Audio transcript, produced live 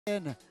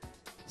natin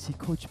si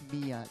Coach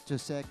Mia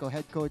Tioseco,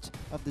 head coach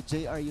of the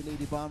JRU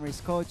Lady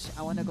Bombers. Coach,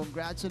 I want to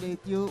congratulate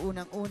you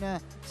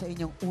unang-una sa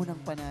inyong unang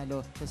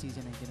panalo sa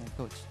season 99,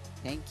 Coach.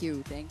 Thank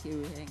you, thank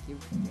you, thank you.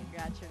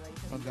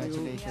 Congratulations.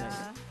 Congratulations.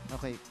 Yeah.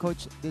 Okay,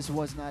 Coach, this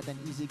was not an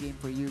easy game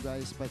for you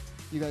guys, but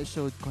you guys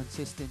showed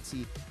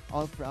consistency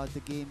all throughout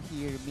the game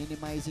here,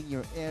 minimizing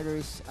your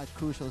errors at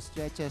crucial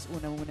stretches.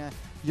 Una-una,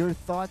 your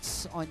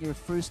thoughts on your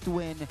first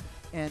win,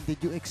 and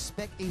did you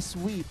expect a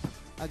sweep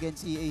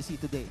against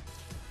EAC today?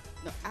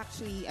 No,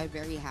 actually, I'm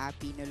very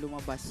happy na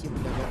lumabas yung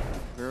laro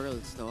ng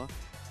girls, no?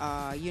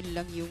 Yun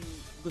lang yung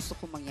gusto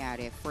kong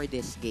mangyari for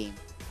this game.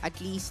 At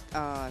least,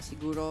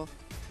 siguro,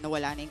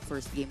 nawala na yung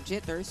first game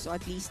jitters. So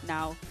at least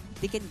now,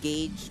 they can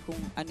gauge kung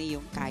ano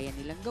yung kaya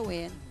nilang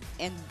gawin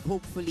and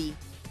hopefully,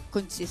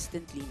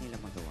 consistently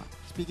nila magawa.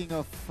 Speaking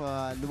of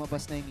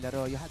lumabas na yung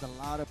laro, you had a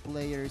lot of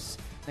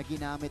players na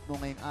ginamit mo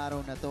ngayong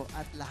araw na to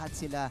at lahat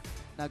sila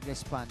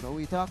nag-respond. But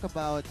we talk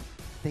about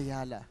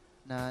Tayala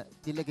na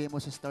nilagay mo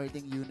sa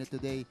starting unit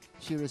today.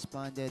 She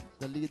responded.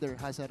 The leader,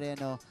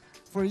 Hazareno.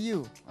 For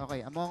you,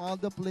 okay, among all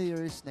the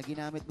players na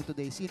ginamit mo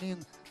today, sino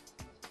yung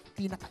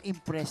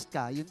pinaka-impressed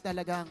ka? Yung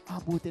talagang,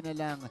 buti na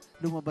lang,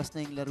 lumabas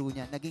na yung laro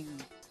niya. Naging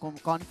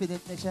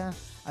confident na siya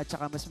at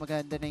saka mas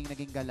maganda na yung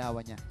naging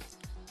galawan niya.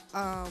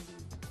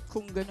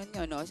 Kung ganun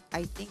yun, no,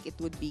 I think it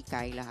would be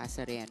Kyla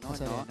Hazareno,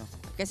 no?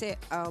 Kasi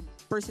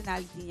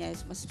personality niya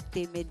is mas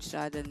timid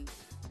siya than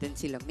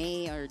sila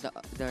May or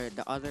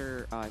the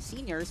other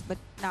seniors.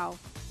 But now,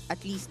 at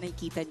least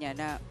nakikita niya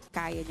na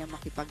kaya niya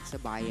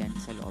makipagsabayan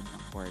sa loob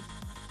ng court.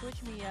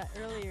 Coach Mia,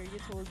 earlier you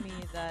told me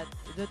that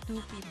the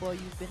two people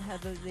you've been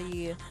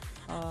heavily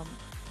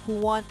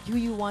who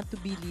you want to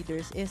be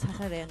leaders is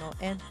Hazareno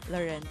and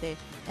Lorente.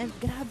 And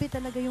grabe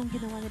talaga yung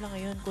ginawa nila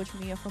ngayon, Coach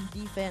Mia, from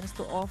defense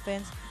to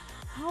offense.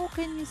 How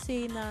can you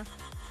say na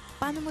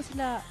paano mo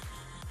sila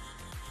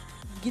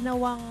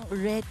ginawang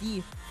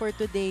ready for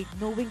today,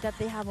 knowing that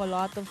they have a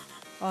lot of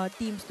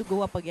teams to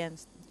go up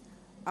against?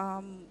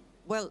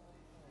 Well,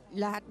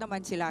 lahat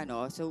naman sila,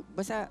 no? So,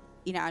 basta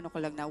inaano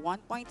ko lang na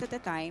 1 point at a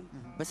time,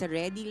 basta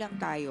ready lang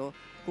tayo.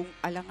 Kung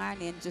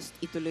alanganin, just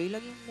ituloy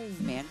lang yung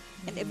movement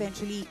and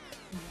eventually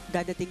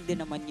dadating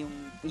din naman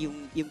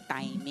yung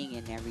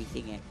timing and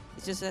everything.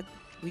 It's just that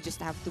we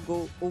just have to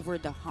go over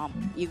the hump,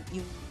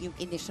 yung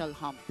initial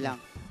hump lang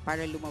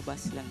para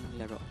lumabas lang yung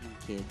laro ng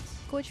kids.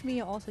 Coach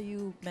Mia, also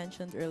you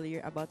mentioned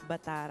earlier about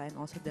Batara and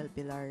also Del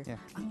Pilar. Yeah.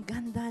 Ang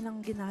ganda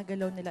ng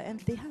ginagalaw nila and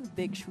they have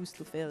big shoes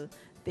to fill.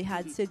 They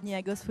had Sid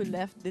Niegos who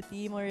left the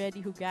team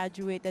already, who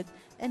graduated,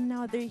 and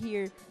now they're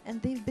here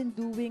and they've been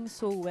doing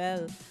so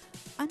well.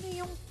 Ano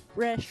yung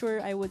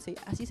pressure, I would say,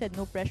 as you said,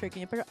 no pressure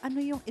kanya, pero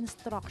ano yung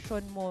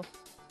instruction mo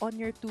on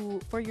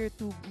for your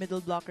two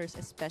middle blockers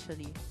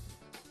especially?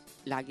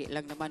 Lagi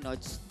lang naman, no,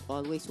 just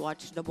always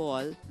watch the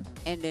ball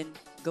and then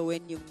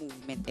gawin yung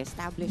movement,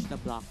 establish the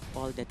block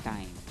all the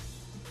time.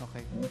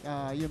 Okay.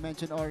 You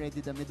mentioned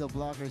already the middle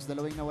blockers.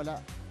 Dalawang nawala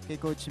kay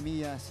Coach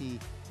Mia,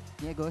 si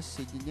Niegos,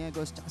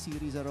 tsaka si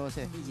Riza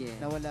Rose. Yeah.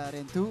 Nawala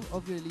rin. Two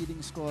of your leading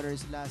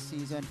scorers last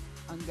season.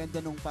 Ang ganda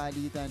nung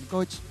palitan.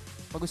 Coach,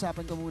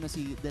 pag-usapan ko muna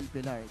si Del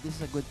Pilar.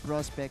 This is a good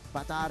prospect.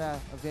 Patara,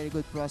 a very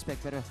good prospect.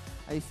 Pero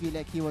I feel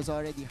like he was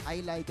already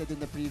highlighted in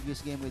the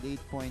previous game with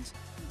 8 points.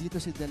 Dito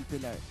si Del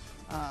Pilar.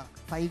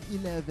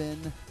 5'11",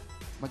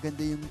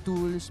 maganda yung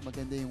tools,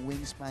 maganda yung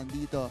wingspan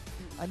dito.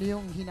 Ano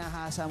yung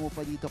hinahasa mo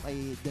pa dito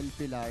kay Del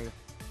Pilar?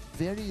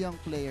 Very young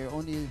player,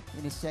 only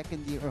in his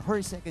second year or her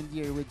second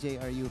year with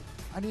JRU.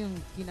 Ano yung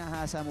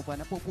hinahasa mo pa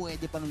na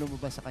pwede pang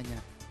lumabas sa kanya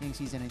ngayong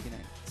season 99?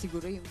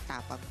 Siguro yung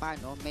tapang pa,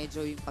 no?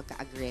 Medyo yung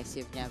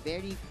pagka-aggressive niya.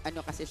 Very,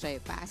 kasi siya,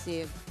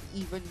 passive.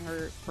 Even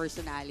her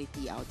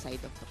personality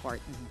outside of the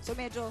court. So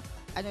medyo,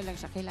 lang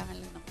siya, kailangan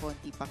lang ng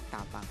konti pang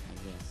tapang, I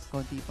guess.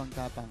 Konti pang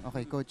tapang.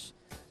 Okay, Coach.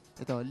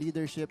 Ito,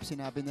 leadership,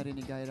 sinabi na rin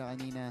ni Gaira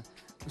kanina.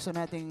 Gusto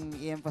nating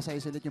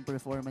i-emphasize ulit yung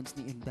performance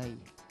ni Inday.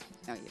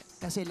 Oh, yes.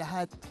 Kasi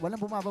lahat, walang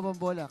bumababang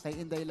bola kay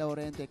Inday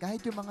Laurente.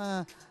 Kahit yung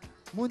mga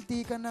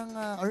munti ka ng,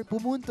 or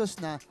pumuntos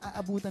na,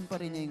 aabutan pa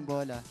rin niya yung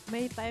bola.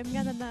 May time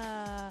nga na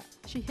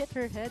she hit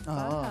her head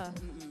pa.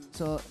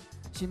 So,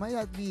 she might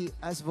not be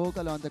as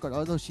vocal on the court,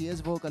 although she is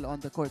vocal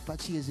on the court,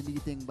 but she is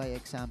leading by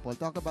example.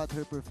 Talk about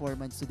her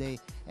performance today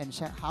and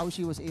how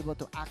she was able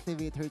to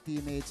activate her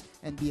teammates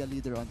and be a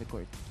leader on the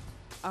court.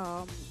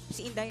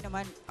 Si Inday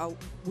naman,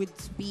 with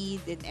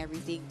speed and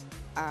everything,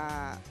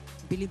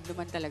 believe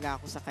naman talaga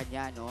ako sa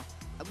kanya, no?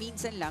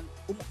 Minsan lang,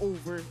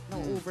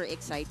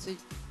 over-excite. So,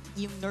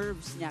 yung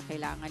nerves niya,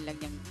 kailangan lang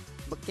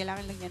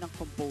niya ng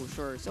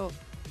composure. So,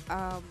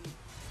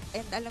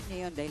 and alam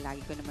niya yun, dahil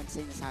lagi ko naman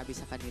sinasabi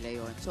sa kanila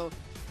yon. So,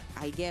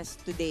 I guess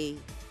today,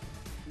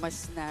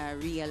 mas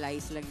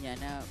na-realize lang niya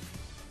na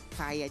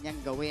kaya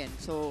niyang gawin.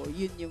 So,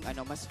 yun yung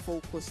mas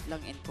focused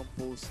lang and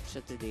composed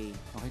siya today.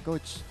 Okay,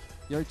 Coach.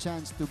 Your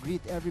chance to greet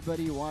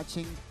everybody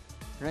watching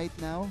right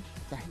now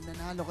dahil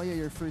nanalo kayo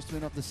your first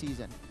win of the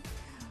season.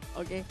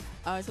 Okay,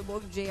 sa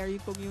buong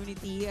JRU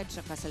community at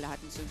saka sa lahat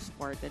ng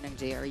susuporta ng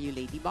JRU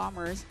Lady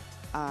Bombers,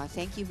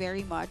 thank you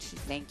very much.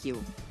 Thank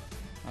you.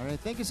 All right.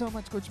 Thank you so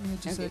much, Coach Mia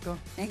Tioseco.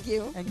 Thank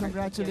you. And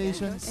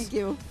congratulations. Thank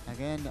you.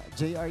 Again,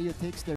 JRU takes the